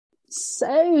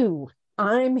So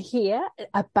I'm here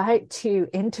about to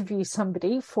interview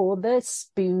somebody for the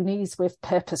Spoonies with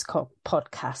Purpose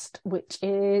podcast, which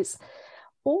is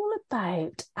all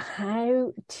about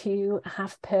how to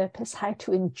have purpose, how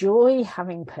to enjoy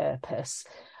having purpose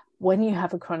when you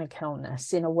have a chronic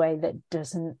illness in a way that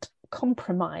doesn't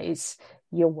compromise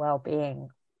your well-being.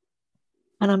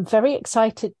 And I'm very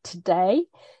excited today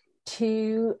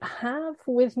to have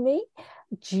with me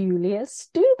Julia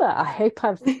Stüber. I hope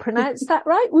I've pronounced that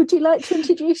right. Would you like to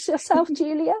introduce yourself,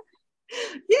 Julia?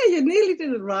 Yeah, you nearly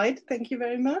did it right. Thank you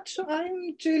very much.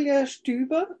 I'm Julia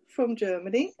Stüber from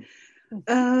Germany.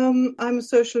 I'm a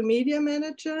social media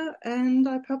manager and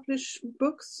I publish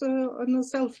books on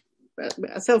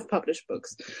self-published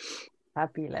books.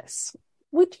 Fabulous.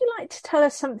 Would you like to tell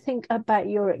us something about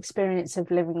your experience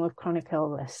of living with chronic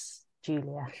illness,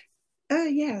 Julia?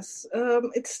 Yes.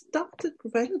 It started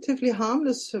relatively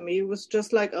harmless for me. It was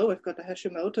just like, I've got a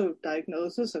Hashimoto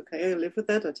diagnosis. Okay, I live with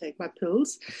that. I take my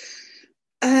pills.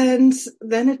 And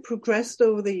then it progressed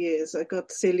over the years. I got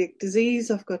celiac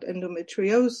disease. I've got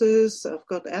endometriosis. I've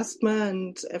got asthma,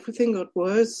 and everything got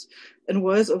worse and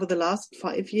worse over the last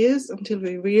 5 years until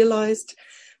we realized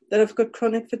that I've got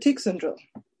chronic fatigue syndrome.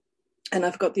 And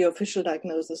I've got the official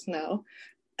diagnosis now.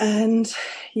 And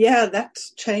yeah, that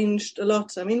changed a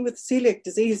lot. I mean, with celiac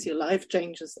disease, your life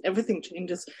changes, everything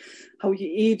changes, how you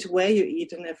eat, where you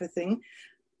eat and everything.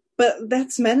 But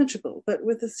that's manageable. But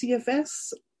with the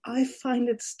CFS, I find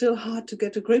it still hard to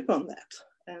get a grip on that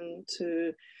and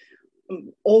to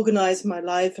organize my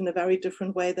life in a very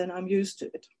different way than I'm used to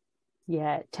it.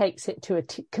 Yeah, it takes it to a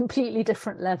completely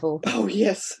different level. Oh,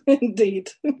 yes,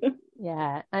 indeed.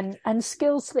 Yeah, and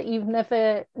skills that you've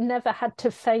never had to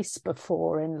face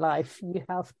before in life. You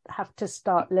have to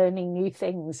start learning new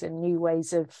things and new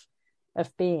ways of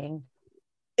being.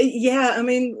 Yeah, I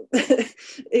mean,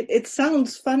 it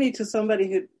sounds funny to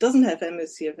somebody who doesn't have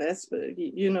MS-CFS, but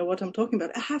you know what I'm talking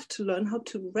about. I have to learn how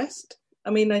to rest. I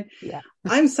mean,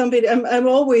 I'm somebody, I'm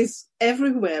always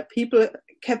everywhere. People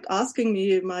kept asking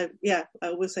me I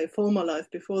always say former life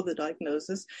before the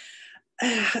diagnosis,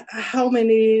 how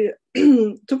many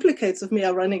duplicates of me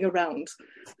are running around.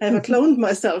 Have I cloned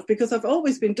myself? Because I've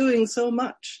always been doing so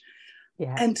much.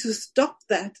 Yeah. And to stop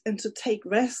that and to take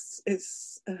rests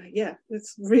is,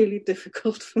 it's really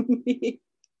difficult for me.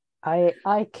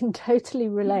 I can totally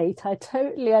relate. I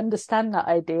totally understand that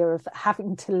idea of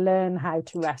having to learn how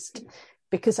to rest,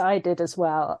 because I did as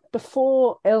well.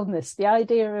 Before illness, the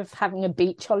idea of having a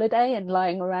beach holiday and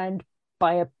lying around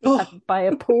by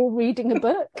a pool reading a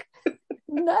book.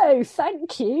 No,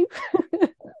 thank you.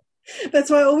 That's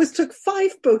why I always took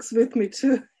 5 books with me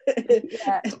to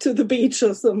the beach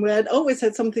or somewhere. I'd always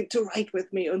had something to write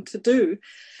with me and to do.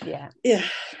 Yeah.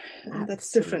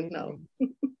 That's different now.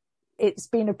 It's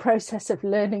been a process of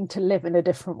learning to live in a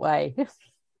different way.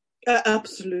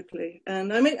 Absolutely.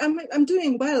 And I mean, I'm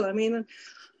doing well. I mean,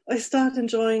 I start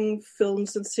enjoying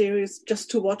films and series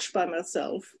just to watch by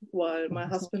myself while my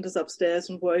husband is upstairs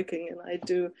and working, and I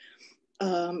do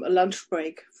a lunch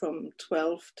break from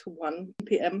 12 to 1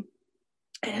 p.m.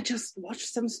 And I just watch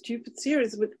some stupid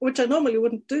series, which I normally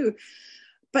wouldn't do.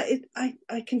 But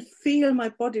I can feel my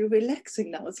body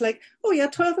relaxing now. It's like,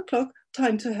 12 o'clock,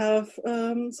 time to have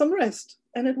some rest.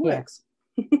 And it works.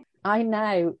 Yeah. I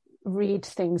now read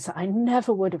things that I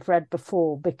never would have read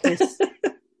before because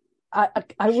I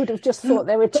would have just thought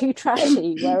they were too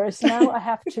trashy, whereas now I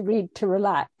have to read to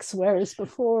relax, whereas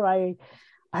before I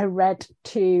read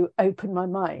to open my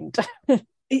mind.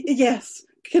 Yes,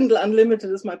 Kindle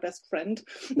Unlimited is my best friend.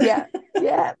 Yeah.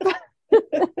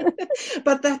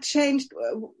 But that changed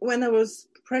when I was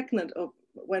pregnant or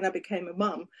when I became a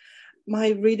mom. My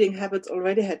reading habits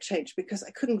already had changed because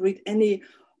I couldn't read any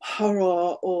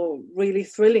horror or really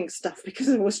thrilling stuff because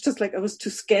it was just like I was too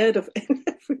scared of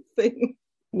everything.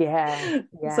 Yeah.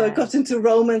 So I got into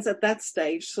romance at that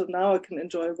stage. So now I can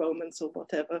enjoy romance or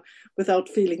whatever without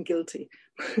feeling guilty.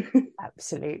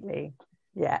 Absolutely.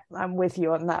 Yeah, I'm with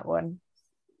you on that one.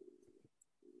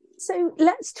 So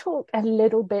let's talk a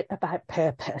little bit about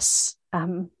purpose.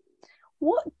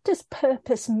 What does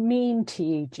purpose mean to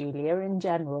you, Julia, in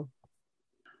general?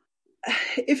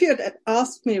 If you had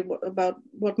asked me about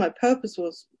what my purpose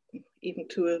was even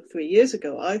 2 or 3 years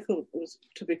ago, I thought it was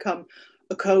to become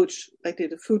a coach. I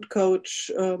did a food coach.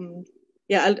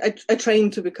 I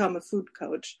trained to become a food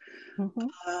coach.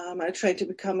 Mm-hmm. I tried to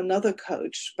become another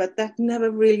coach, but that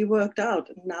never really worked out.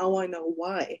 And now I know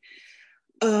why.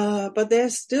 But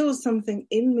there's still something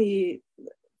in me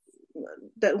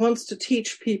that wants to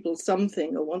teach people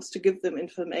something or wants to give them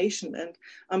information. And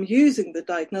I'm using the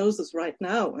diagnosis right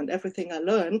now and everything I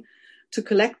learn to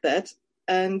collect that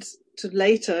and to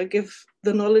later give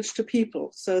the knowledge to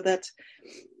people, so that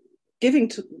giving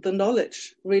to the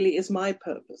knowledge really is my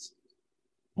purpose.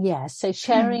 Yeah, so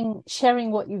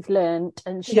sharing what you've learned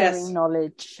and sharing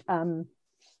knowledge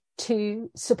to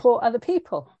support other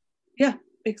people. Yeah,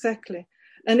 exactly.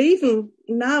 And even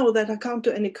now that I can't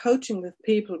do any coaching with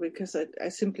people because I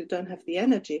simply don't have the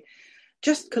energy,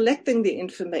 just collecting the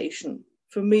information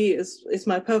for me is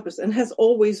my purpose, and has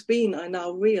always been, I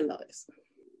now realize.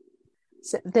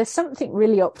 So there's something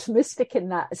really optimistic in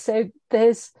that. So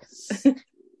there's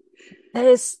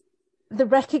the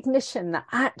recognition that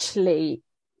actually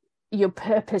your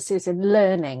purpose is in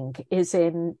learning, is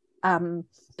in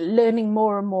learning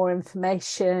more and more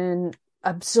information,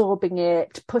 absorbing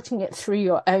it, putting it through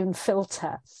your own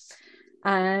filter.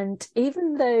 And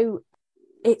even though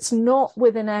it's not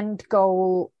with an end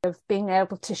goal of being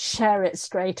able to share it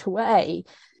straight away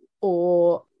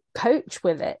or coach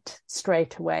with it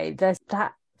straight away, there's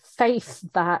that faith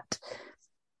that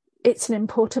it's an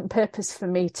important purpose for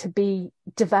me to be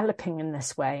developing in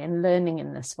this way and learning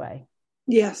in this way.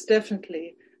 Yes,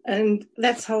 definitely. And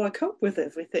that's how I cope with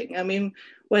everything. I mean,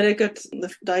 when I got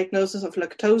the diagnosis of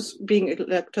being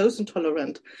lactose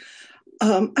intolerant,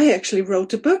 I actually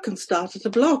wrote a book and started a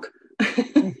blog.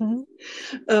 Mm-hmm.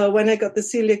 When I got the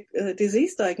celiac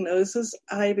disease diagnosis,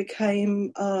 I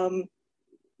became,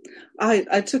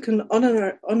 I took an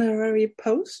honorary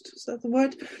post, is that the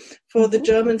word, for the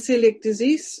German Celiac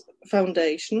Disease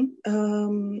Foundation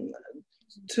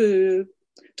to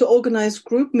organize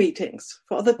group meetings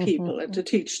for other people and to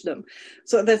teach them.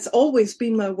 So that's always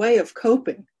been my way of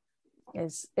coping.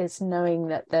 Is knowing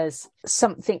that there's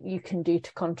something you can do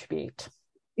to contribute.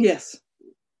 Yes.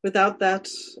 Without that,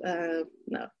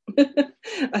 no.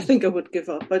 I think I would give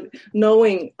up. But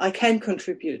knowing I can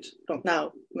contribute, not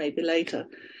now, maybe later,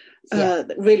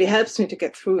 that really helps me to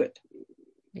get through it.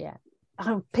 Yeah.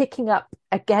 I'm picking up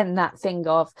again that thing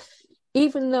of,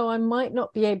 even though I might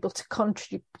not be able to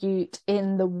contribute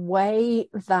in the way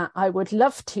that I would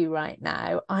love to right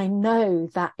now, I know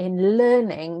that in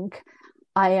learning,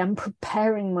 I am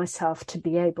preparing myself to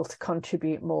be able to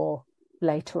contribute more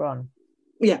later on.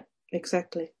 Yeah,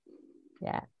 exactly.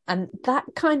 Yeah. And that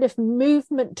kind of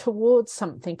movement towards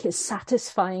something is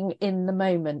satisfying in the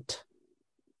moment.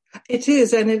 It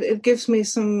is, and it gives me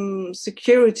some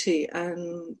security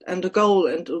and a goal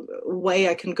and a way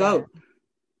I can go. Yeah.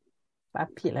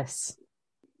 Fabulous.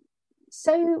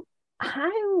 So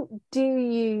how do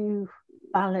you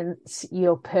balance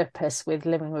your purpose with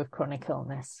living with chronic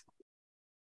illness?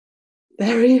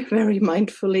 Very, very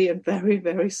mindfully and very,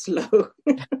 very slow.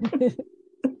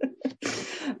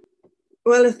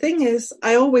 Well, the thing is,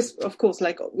 I always, of course,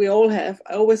 like we all have,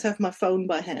 I always have my phone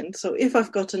by hand. So if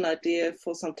I've got an idea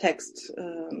for some text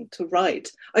to write,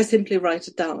 I simply write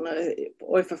it down.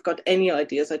 Or if I've got any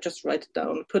ideas, I just write it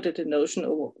down, put it in Notion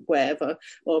or wherever,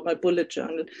 or my bullet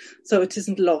journal, so it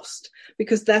isn't lost.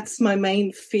 Because that's my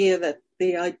main fear, that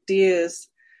the ideas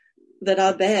that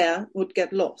are there would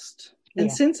get lost. Yeah.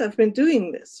 And since I've been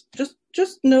doing this,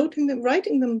 just noting them,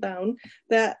 writing them down,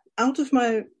 they're out of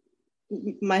my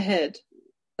head.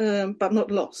 But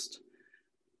not lost.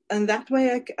 And that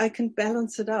way I can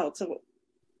balance it out. So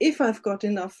if I've got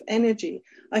enough energy,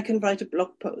 I can write a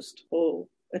blog post or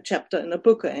a chapter in a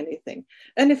book or anything.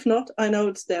 And if not, I know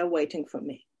it's there waiting for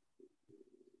me.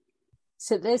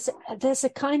 So there's a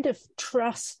kind of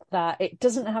trust that it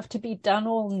doesn't have to be done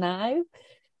all now.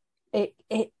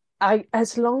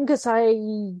 As long as I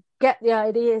get the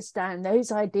ideas down,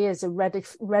 those ideas are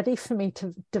ready for me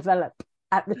to develop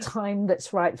at the time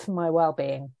that's right for my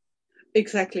well-being.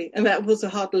 Exactly. And that was a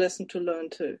hard lesson to learn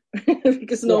too.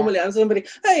 Because normally I'm somebody,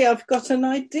 hey, I've got an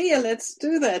idea, let's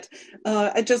do that.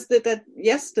 I just did that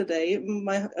yesterday.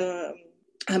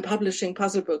 I'm publishing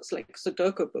puzzle books, like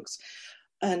Sudoku books.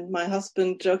 And my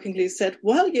husband jokingly said,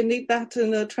 well, you need that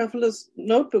in a traveler's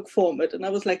notebook format. And I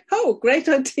was like, oh, great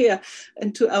idea.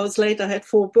 And 2 hours later, I had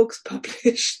 4 books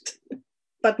published.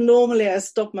 But normally I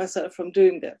stop myself from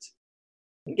doing that.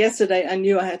 Yesterday, I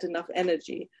knew I had enough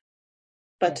energy,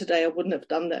 but today I wouldn't have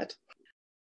done that.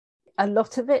 A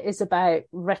lot of it is about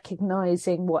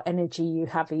recognizing what energy you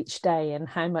have each day and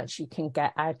how much you can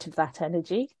get out of that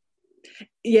energy.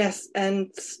 Yes,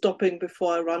 and stopping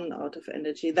before I run out of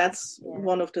energy. That's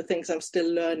one of the things I'm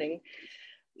still learning.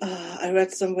 I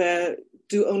read somewhere,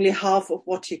 do only half of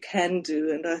what you can do,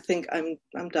 and I think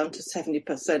I'm down to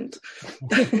 70%.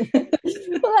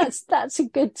 Well, that's a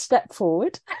good step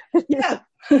forward. Yeah.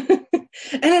 And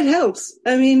it helps.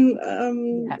 I mean,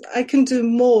 I can do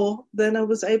more than I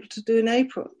was able to do in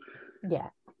April. Yeah.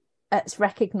 it's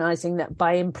recognizing that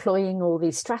by employing all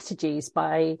these strategies,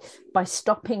 by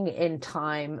stopping in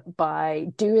time, by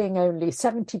doing only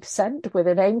 70% with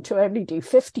an aim to only do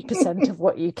 50% of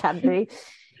what you can do,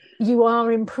 you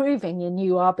are improving and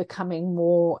you are becoming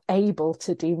more able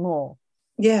to do more.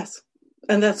 Yes,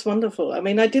 and that's wonderful. I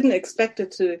mean, I didn't expect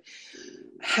it to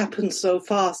happen so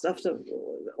fast after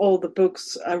all the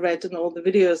books I read and all the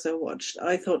videos I watched.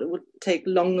 I thought it would take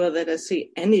longer than I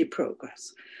see any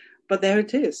progress. But there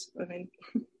it is. I mean,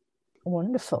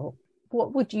 wonderful.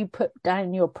 What would you put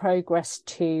down your progress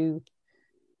to?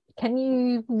 Can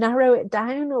you narrow it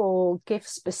down or give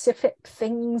specific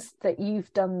things that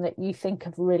you've done that you think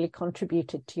have really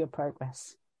contributed to your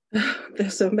progress?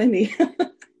 There's so many.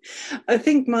 I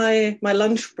think my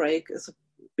lunch break is a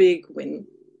big win.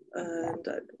 And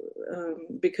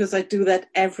because I do that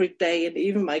every day, and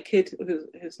even my kid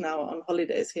who's now on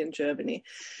holidays here in Germany,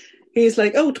 he's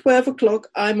like, oh, 12 o'clock,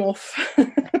 I'm off.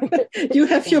 You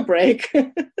have your break.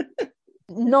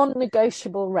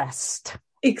 Non-negotiable rest.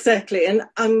 Exactly. And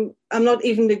I'm not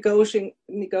even negotiating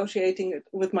it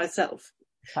with myself.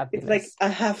 Fabulous. It's like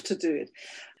I have to do it.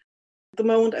 At the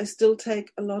moment, I still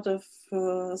take a lot of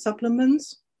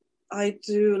supplements. I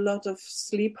do a lot of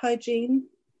sleep hygiene.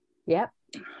 Yeah.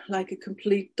 Like a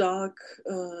complete dark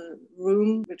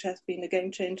room, which has been a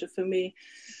game changer for me.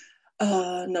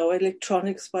 No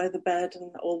electronics by the bed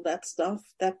and all that stuff.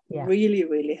 That really,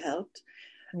 really helped.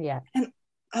 Yeah. And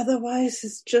otherwise,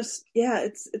 it's just,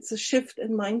 it's a shift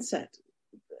in mindset.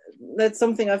 That's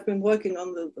something I've been working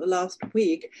on the last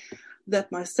week,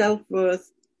 that my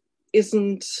self-worth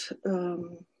isn't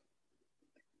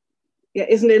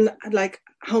in like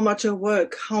how much I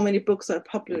work, how many books I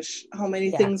publish, how many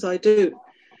things I do.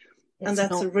 And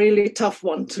that's a really tough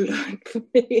one to learn for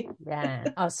me. Yeah,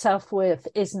 our self-worth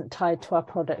isn't tied to our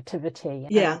productivity.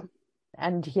 Yeah.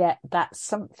 And yet that's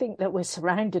something that we're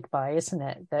surrounded by, isn't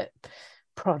it? That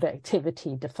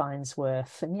productivity defines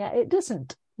worth, and yet it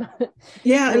doesn't.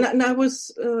 Yeah, and I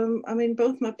was,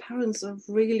 both my parents are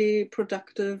really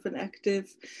productive and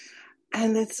active,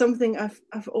 and that's something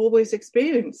I've always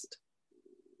experienced.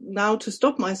 Now to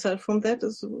stop myself from that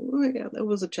that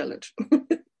was a challenge.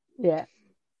 Yeah.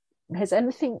 Has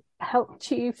anything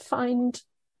helped you find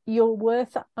your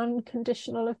worth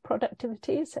unconditional of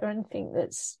productivity? Is there anything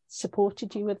that's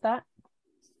supported you with that?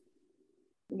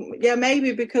 Yeah,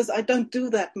 maybe because I don't do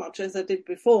that much as I did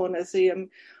before, and I see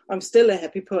I'm still a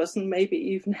happy person, maybe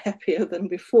even happier than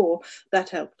before.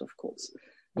 That helped, of course.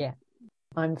 Yeah,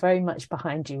 I'm very much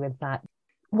behind you with that.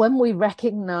 When we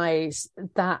recognize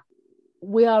that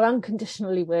we are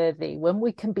unconditionally worthy, when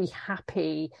we can be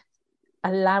happy,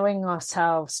 allowing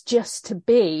ourselves just to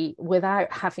be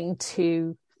without having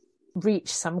to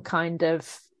reach some kind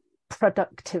of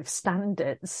productive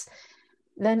standards,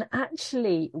 then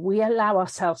actually we allow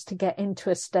ourselves to get into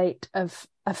a state of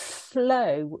a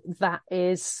flow that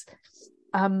is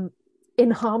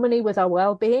in harmony with our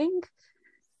well-being.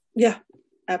 Yeah,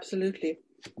 absolutely.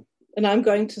 And I'm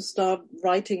going to start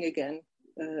writing again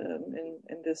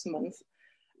in this month.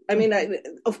 I mean,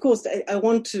 of course, I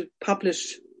want to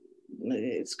publish.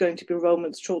 It's going to be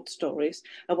romance short stories.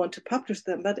 I want to publish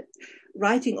them, but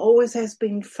writing always has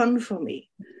been fun for me.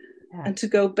 Yeah. And to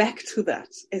go back to that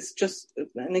is just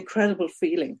an incredible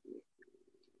feeling.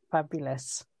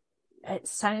 Fabulous. It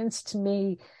sounds to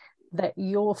me that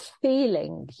you're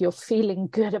feeling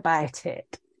good about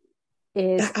it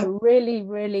is a really,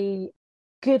 really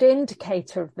good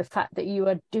indicator of the fact that you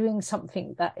are doing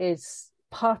something that is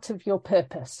part of your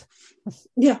purpose.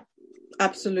 Yeah,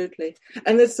 absolutely.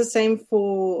 And it's the same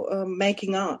for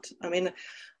making art. I mean,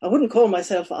 I wouldn't call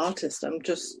myself an artist. I'm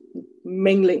just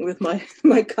mingling with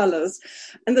my colors.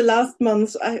 And the last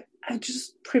months, I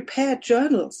just prepared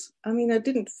journals. I mean, I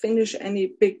didn't finish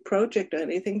any big project or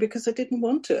anything because I didn't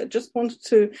want to. I just wanted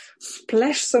to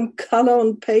splash some color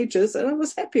on pages, and I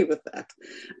was happy with that.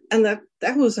 And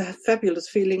that was a fabulous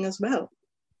feeling as well.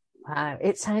 Wow,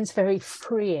 it sounds very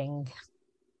freeing.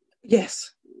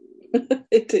 Yes,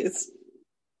 it is.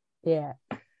 Yeah.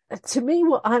 To me,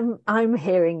 what I'm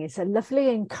hearing is a lovely,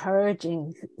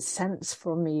 encouraging sense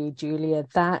from you, Julia,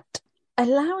 that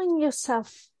allowing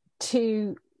yourself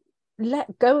to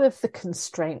let go of the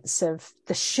constraints of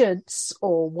the shoulds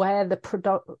or where the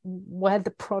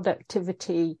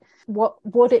productivity,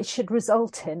 what it should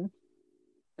result in,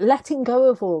 letting go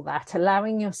of all that,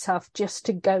 allowing yourself just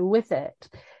to go with it,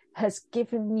 has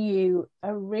given you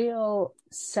a real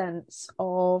sense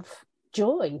of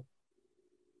joy.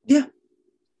 Yeah.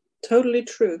 Totally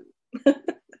true.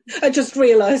 I just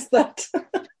realized that.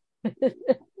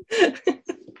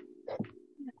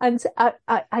 And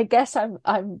I guess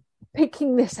I'm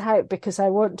picking this out because I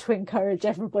want to encourage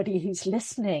everybody who's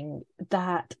listening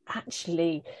that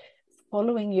actually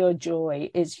following your joy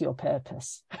is your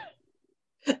purpose.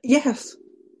 Yes.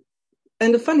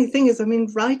 And the funny thing is, I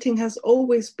mean, writing has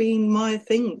always been my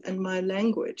thing and my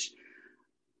language.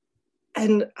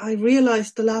 And I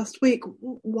realized the last week,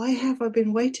 why have I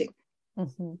been waiting?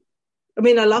 Mm-hmm. I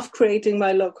mean, I love creating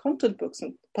my low content books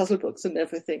and puzzle books and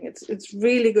everything. It's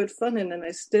really good fun, and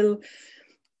I still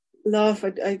love.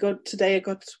 I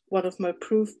got one of my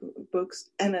proof books,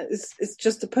 and it's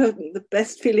just the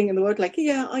best feeling in the world. Like,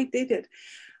 yeah, I did it.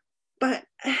 But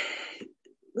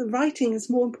the writing is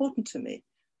more important to me.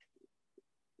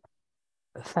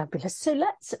 Fabulous. So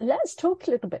let's talk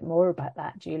a little bit more about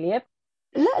that, Julia.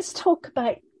 Let's talk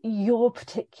about your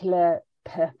particular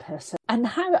purpose and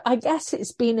how I guess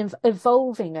it's been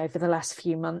evolving over the last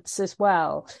few months as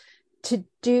well, to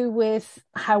do with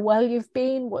how well you've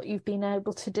been, what you've been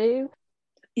able to do.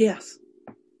 Yes.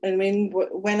 I mean,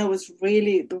 when I was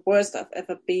really the worst I've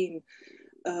ever been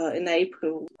in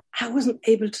April, I wasn't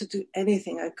able to do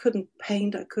anything. I couldn't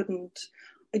paint.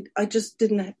 I just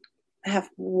didn't have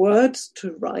words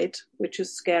to write, which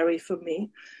is scary for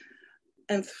me.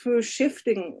 And through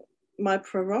shifting my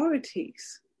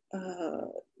priorities,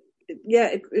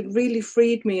 it really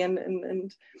freed me,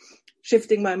 and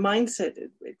shifting my mindset,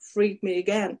 it freed me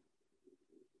again.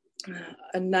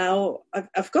 And now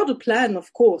I've got a plan,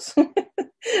 of course.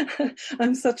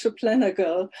 I'm such a planner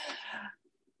girl.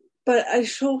 But I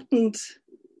shortened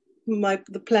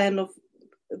the plan of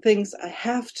things I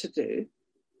have to do.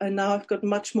 And now I've got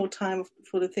much more time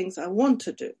for the things I want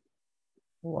to do.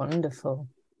 Wonderful.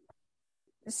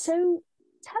 So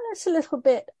tell us a little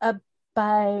bit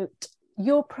about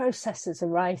your process as a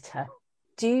writer.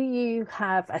 Do you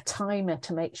have a timer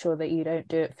to make sure that you don't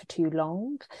do it for too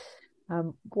long?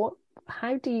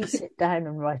 How do you sit down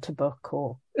and write a book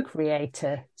or create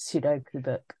a Sudoku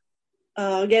book?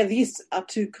 These are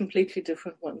two completely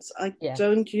different ones. I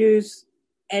don't use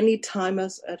any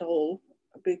timers at all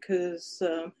because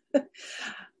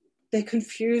they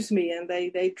confuse me and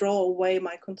they draw away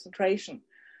my concentration.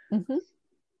 Mm-hmm.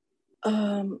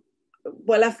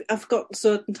 Well, I've got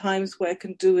certain times where I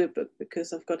can do it, but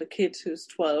because I've got a kid who's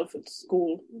 12 at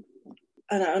school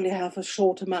and I only have a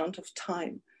short amount of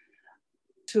time.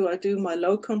 I do my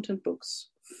low content books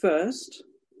first,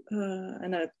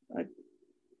 and I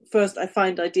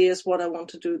find ideas what I want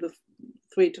to do, the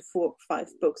 3 to 4,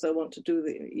 5 books I want to do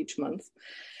each month.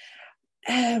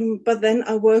 But then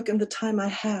I work in the time I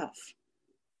have,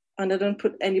 and I don't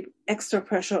put any extra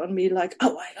pressure on me. Like,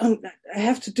 I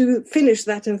have to finish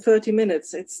that in 30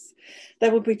 minutes.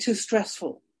 That would be too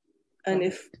stressful. And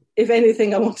right. if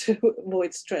anything, I want to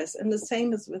avoid stress. And the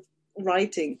same as with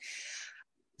writing.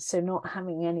 So not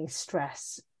having any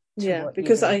stress.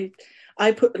 Because I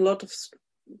put a lot of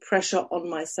pressure on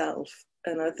myself,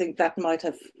 and I think that might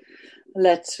have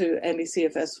led to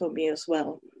ME/CFS for me as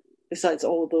well. Besides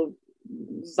all the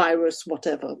virus,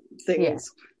 whatever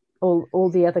things, all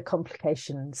the other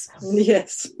complications.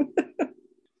 Yes.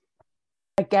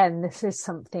 Again, this is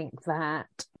something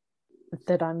that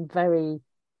I'm very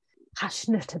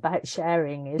passionate about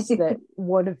sharing, is that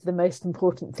one of the most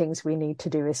important things we need to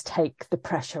do is take the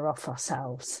pressure off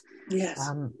ourselves. Yes.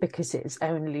 Because it's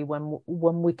only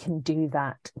when we can do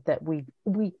that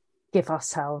we give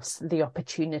ourselves the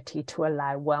opportunity to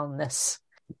allow wellness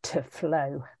to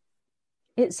flow.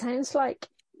 It sounds like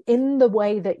in the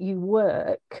way that you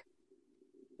work,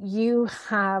 you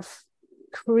have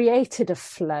created a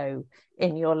flow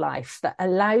in your life that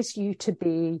allows you to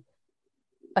be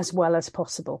as well as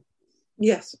possible.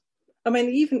 Yes. I mean,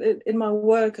 even in my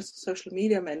work as a social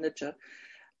media manager,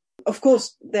 of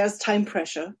course, there's time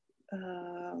pressure,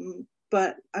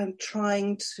 but I'm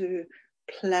trying to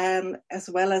plan as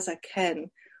well as I can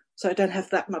so I don't have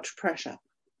that much pressure.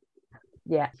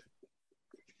 Yeah.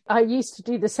 I used to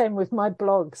do the same with my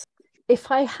blogs. If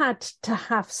I had to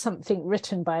have something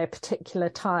written by a particular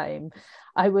time,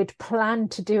 I would plan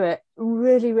to do it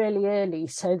really, really early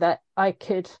so that I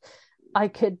could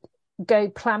go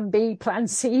plan B, plan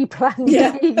C, plan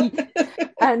D,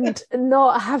 and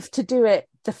not have to do it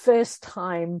the first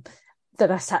time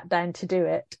that I sat down to do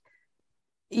it.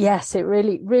 Yes, it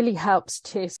really, really helps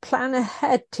to plan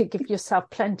ahead to give yourself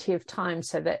plenty of time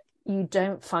so that you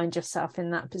don't find yourself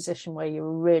in that position where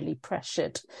you're really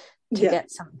pressured to get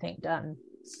something done.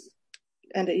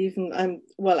 And even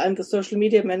I'm the social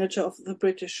media manager of the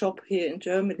British shop here in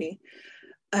Germany.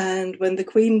 And when the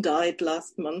Queen died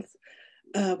last month,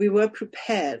 we were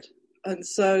prepared. And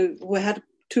so we had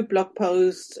 2 blog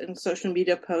posts and social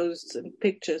media posts and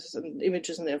pictures and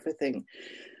images and everything.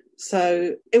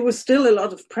 So it was still a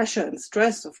lot of pressure and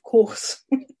stress, of course.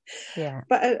 Yeah.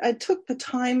 But I took the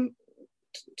time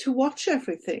to watch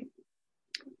everything.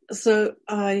 So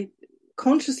I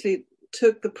consciously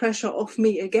took the pressure off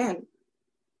me again.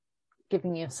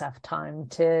 Giving yourself time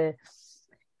to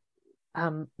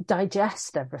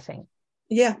digest everything.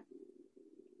 Yeah.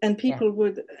 And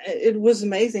people it was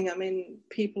amazing. I mean,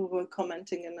 people were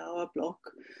commenting in our blog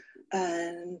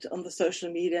and on the social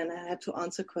media, and I had to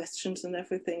answer questions and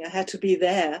everything. I had to be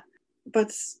there.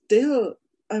 But still,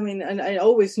 I mean, and I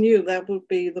always knew that would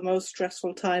be the most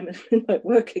stressful time in my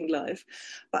working life,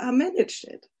 but I managed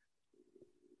it.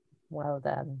 Well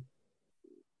done.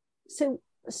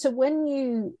 So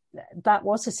when that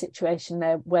was a situation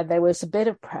there where there was a bit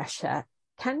of pressure,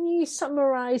 can you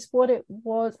summarize what it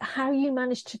was, how you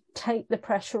managed to take the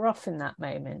pressure off in that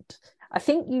moment? I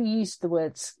think you used the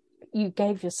words, you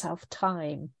gave yourself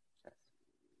time.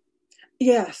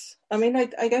 Yes. I mean,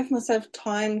 I gave myself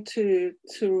time to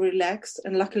relax.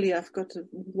 And luckily, I've got a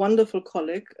wonderful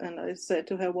colleague. And I said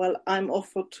to her, well, I'm off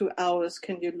for 2 hours.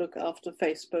 Can you look after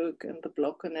Facebook and the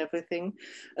blog and everything?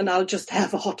 And I'll just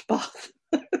have a hot bath.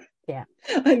 Yeah.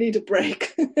 I need a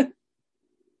break.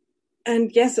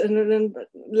 And yes, and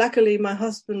luckily, my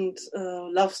husband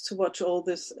loves to watch all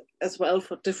this as well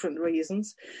for different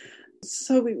reasons.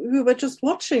 So we were just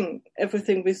watching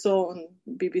everything we saw on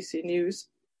BBC News.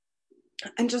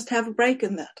 And just have a break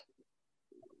in that.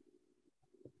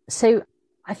 So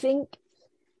I think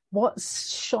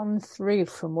what's shone through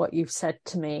from what you've said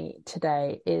to me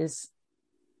today is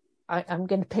I'm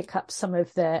going to pick up some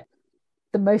of the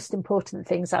most important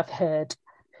things I've heard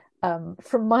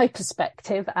from my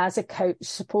perspective as a coach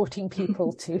supporting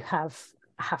people to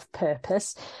have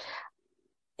purpose,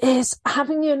 is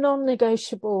having your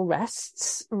non-negotiable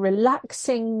rests,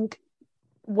 relaxing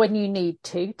when you need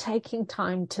to, taking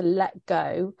time to let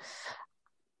go,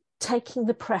 taking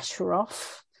the pressure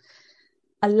off,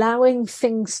 allowing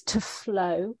things to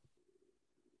flow,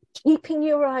 keeping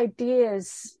your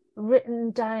ideas written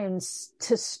down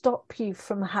to stop you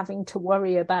from having to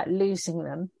worry about losing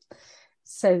them,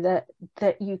 so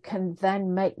that you can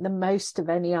then make the most of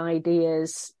any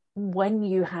ideas when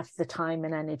you have the time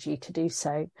and energy to do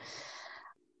so.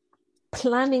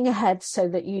 Planning ahead so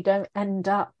that you don't end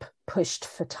up pushed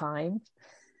for time.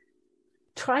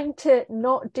 Trying to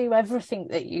not do everything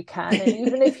that you can. And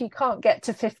even if you can't get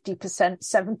to 50%,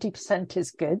 70%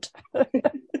 is good.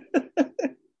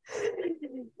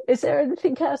 Is there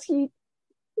anything else you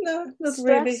No, not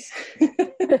stress? really.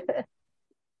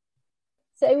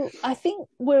 So I think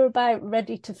we're about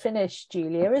ready to finish,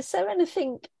 Julia. Is there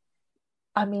anything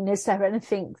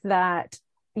that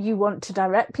you want to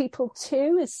direct people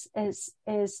to? Is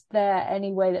there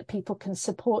any way that people can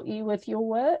support you with your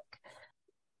work?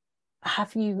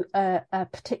 Have you a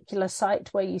particular site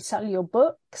where you sell your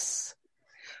books?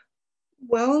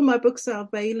 Well, my books are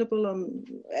available on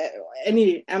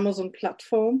any Amazon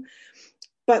platform,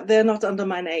 but they're not under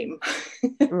my name.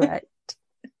 Right.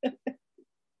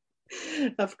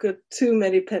 I've got too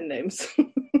many pen names.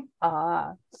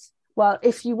 Well,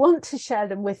 if you want to share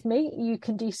them with me, you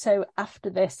can do so after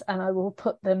this, and I will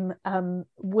put them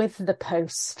with the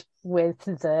post with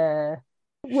the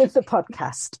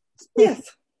podcast. Yes.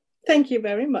 Thank you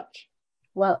very much.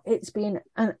 Well, it's been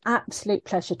an absolute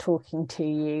pleasure talking to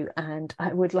you, and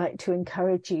I would like to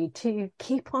encourage you to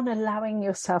keep on allowing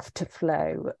yourself to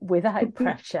flow without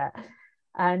pressure,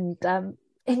 and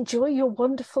enjoy your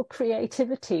wonderful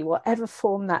creativity, whatever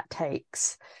form that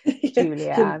takes.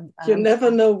 Julia, you never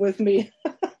know with me.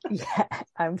 Yeah,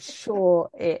 I'm sure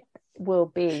it will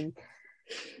be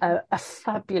a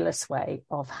fabulous way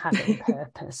of having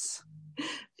purpose.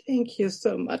 Thank you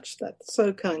so much. That's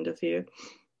so kind of you.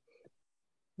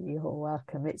 You're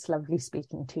welcome. It's lovely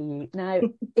speaking to you. Now,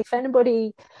 if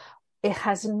anybody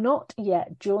has not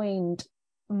yet joined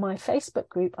my Facebook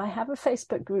group, I have a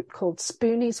Facebook group called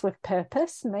Spoonies with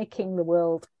Purpose, Making the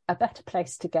World a Better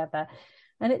Place Together.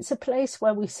 And it's a place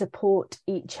where we support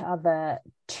each other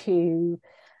to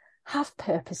have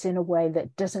purpose in a way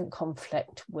that doesn't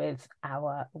conflict with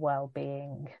our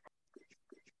well-being.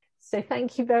 So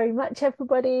thank you very much,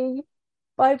 everybody.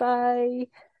 Bye-bye.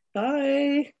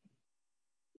 Bye.